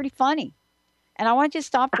that are pretty funny. And I want you to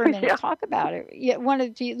stop for a minute and talk about it. Yeah, one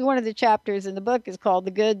of the chapters in the book is called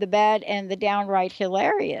The Good, the Bad, and the Downright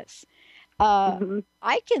Hilarious.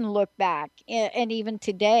 I can look back, and even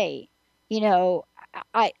today,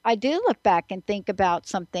 I do look back and think about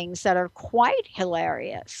some things that are quite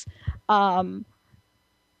hilarious. How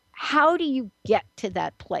do you get to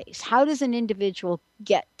that place? How does an individual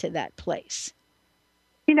get to that place?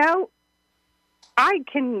 I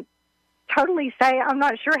can totally say I'm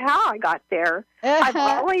not sure how I got there. I've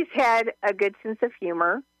always had a good sense of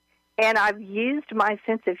humor, and I've used my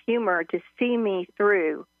sense of humor to see me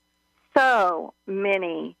through so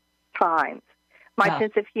many times. My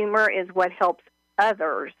sense of humor is what helps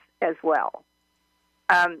others as well.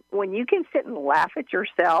 When you can sit and laugh at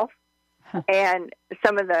yourself and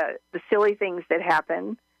some of the silly things that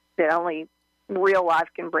happen that only real life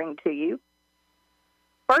can bring to you,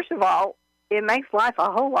 first of all, it makes life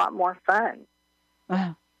a whole lot more fun.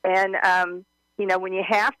 Wow. And, when you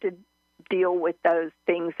have to deal with those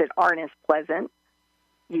things that aren't as pleasant,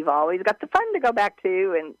 you've always got the fun to go back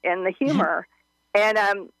to and the humor. And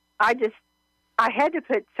I had to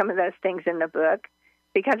put some of those things in the book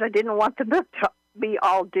because I didn't want the book to be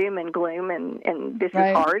all doom and gloom and this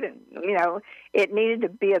is hard. And, it needed to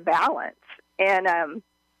be a balance. And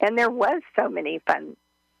there was so many fun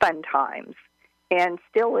times and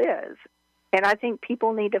still is. And I think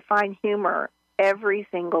people need to find humor every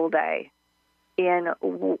single day in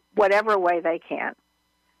whatever way they can,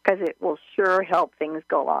 because it will sure help things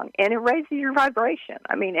go along. And it raises your vibration.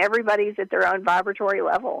 I mean, everybody's at their own vibratory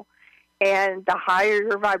level. And the higher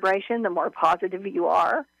your vibration, the more positive you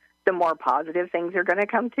are, the more positive things are going to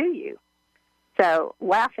come to you. So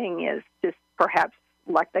laughing is just perhaps,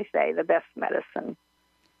 like they say, the best medicine.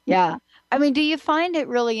 Yeah. I mean, do you find it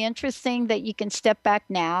really interesting that you can step back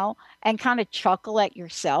now and kind of chuckle at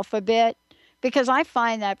yourself a bit? Because I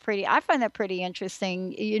find that pretty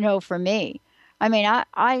interesting, for me. I mean,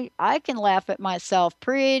 I can laugh at myself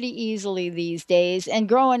pretty easily these days. And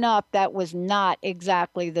growing up, that was not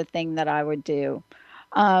exactly the thing that I would do.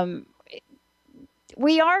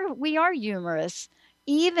 We are humorous,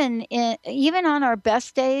 even on our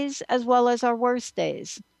best days as well as our worst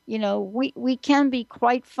days. We can be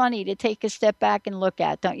quite funny to take a step back and look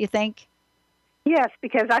at, don't you think? Yes,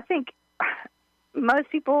 because I think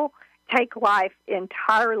most people take life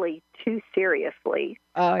entirely too seriously.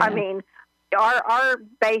 Oh, yeah. I mean, our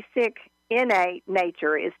basic innate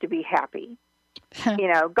nature is to be happy.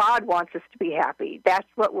 God wants us to be happy. That's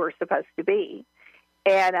what we're supposed to be.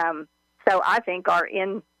 And so I think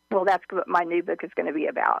that's what my new book is going to be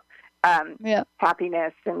about,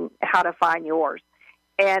 happiness and how to find yours.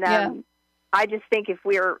 And I just think if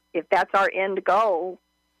that's our end goal,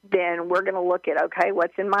 then we're going to look at, okay,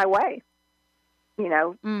 what's in my way?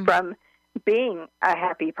 From being a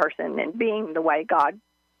happy person and being the way God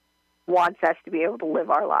wants us to be able to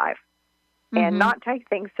live our life and not take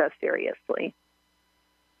things so seriously.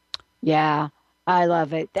 Yeah, I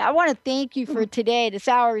love it. I want to thank you for today. This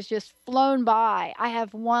hour has just flown by. I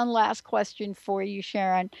have one last question for you,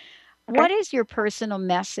 Sharon. Okay. What is your personal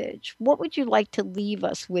message? What would you like to leave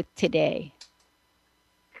us with today?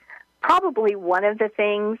 Probably one of the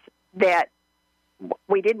things that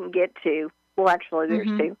we didn't get to, well, actually,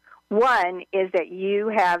 there's two. One is that you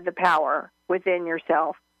have the power within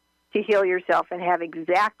yourself to heal yourself and have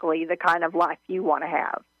exactly the kind of life you want to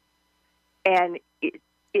have. And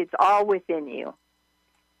it's all within you.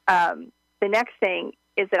 the next thing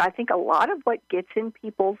is that I think a lot of what gets in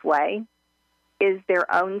people's way is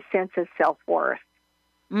their own sense of self-worth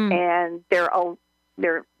and their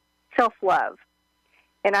self-love.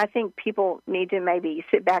 And I think people need to maybe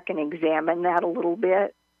sit back and examine that a little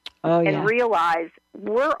bit and realize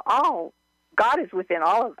God is within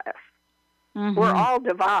all of us. Mm-hmm. We're all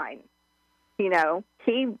divine. You know,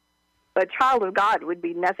 a child of God would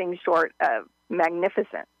be nothing short of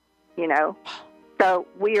magnificent, you know. So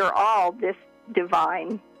we are all this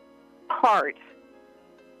divine part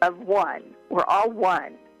of one. We're all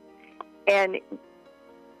one. And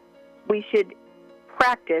we should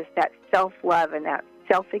practice that self-love and that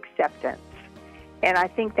self-acceptance. And I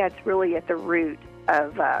think that's really at the root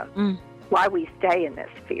of why we stay in this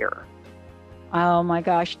fear. Oh, my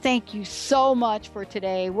gosh. Thank you so much for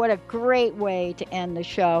today. What a great way to end the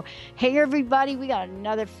show. Hey, everybody, we got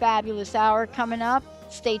another fabulous hour coming up.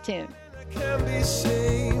 Stay tuned. Can be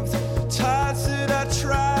saved. Tides that I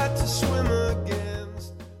tried to swim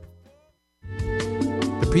against.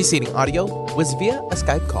 The preceding audio was via a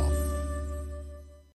Skype call.